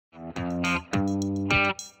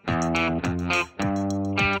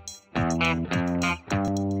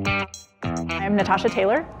Natasha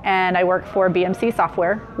Taylor, and I work for BMC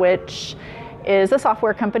Software, which is a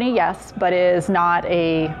software company, yes, but is not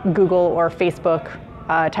a Google or Facebook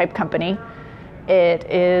type company. It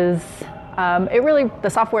is, the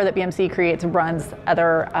software that BMC creates runs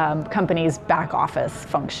other companies' back office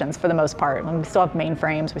functions for the most part. And we still have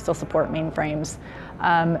mainframes, we still support mainframes.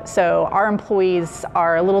 So our employees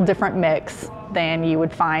are a little different mix than you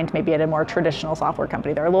would find maybe at a more traditional software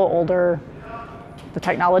company. They're a little older, the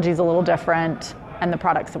technology is a little different, and the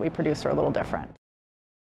products that we produce are a little different.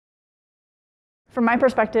 From my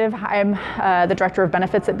perspective, I'm the director of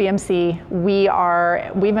benefits at BMC.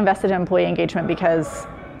 We've invested in employee engagement because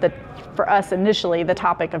for us initially, the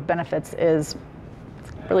topic of benefits is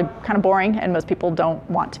really kind of boring, and most people don't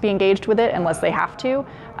want to be engaged with it unless they have to.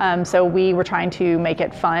 So we were trying to make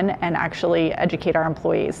it fun and actually educate our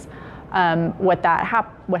employees. What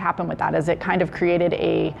happened with that is it kind of created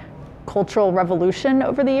a cultural revolution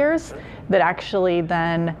over the years that actually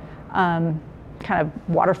then kind of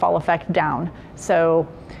waterfall effect down. So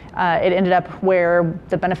it ended up where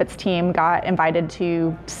the benefits team got invited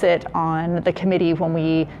to sit on the committee when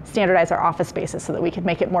we standardized our office spaces so that we could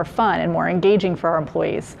make it more fun and more engaging for our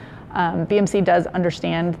employees. BMC does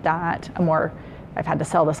understand that I've had to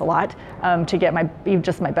sell this a lot to get my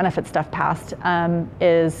benefit stuff passed,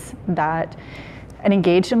 is that an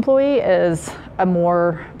engaged employee is a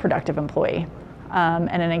more productive employee. And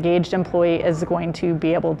an engaged employee is going to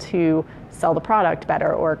be able to sell the product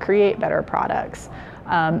better or create better products.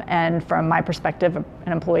 And from my perspective,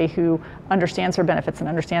 an employee who understands her benefits and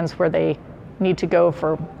understands where they need to go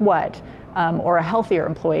for what, or a healthier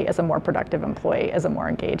employee is a more productive employee, is a more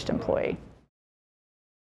engaged employee.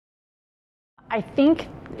 I think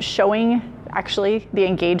showing actually the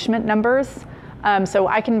engagement numbers, so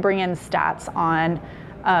I can bring in stats on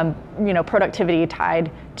productivity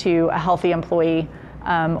tied to a healthy employee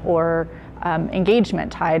or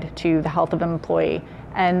engagement tied to the health of an employee.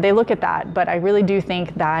 And they look at that, but I really do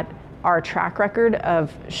think that our track record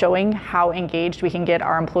of showing how engaged we can get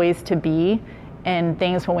our employees to be in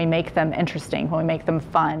things when we make them interesting, when we make them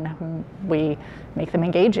fun, when we make them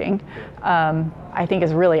engaging, I think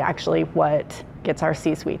is really actually what gets our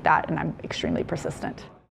C-suite that, and I'm extremely persistent.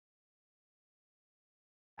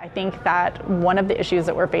 I think that one of the issues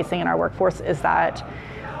that we're facing in our workforce is that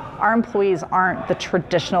our employees aren't the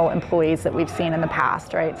traditional employees that we've seen in the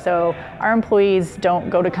past, right? So our employees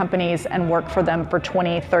don't go to companies and work for them for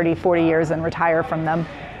 20, 30, 40 years and retire from them.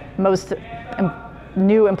 Most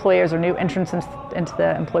new employers or new entrants into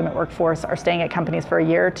the employment workforce are staying at companies for a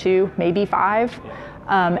year or two, maybe 5.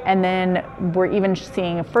 And then we're even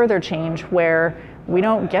seeing a further change where we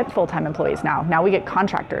don't get full-time employees now. Now we get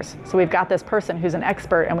contractors. So we've got this person who's an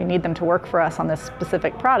expert and we need them to work for us on this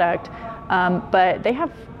specific product, but they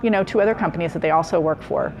have 2 other companies that they also work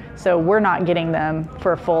for. So we're not getting them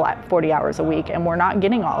for a full 40 hours a week, and we're not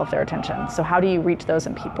getting all of their attention. So how do you reach those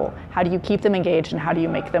in people? How do you keep them engaged, and how do you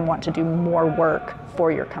make them want to do more work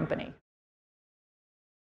for your company?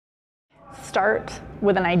 Start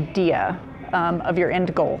with an idea of your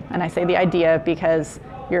end goal. And I say the idea because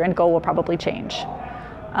your end goal will probably change.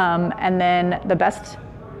 And then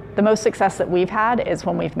the most success that we've had is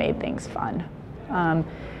when we've made things fun.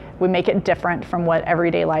 We make it different from what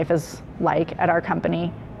everyday life is like at our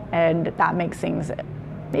company, and that makes things,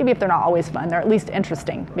 maybe if they're not always fun, they're at least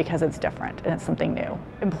interesting because it's different and it's something new.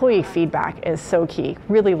 Employee feedback is so key,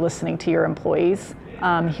 really listening to your employees,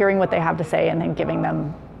 hearing what they have to say, and then giving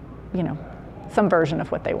them, some version of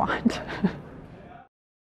what they want.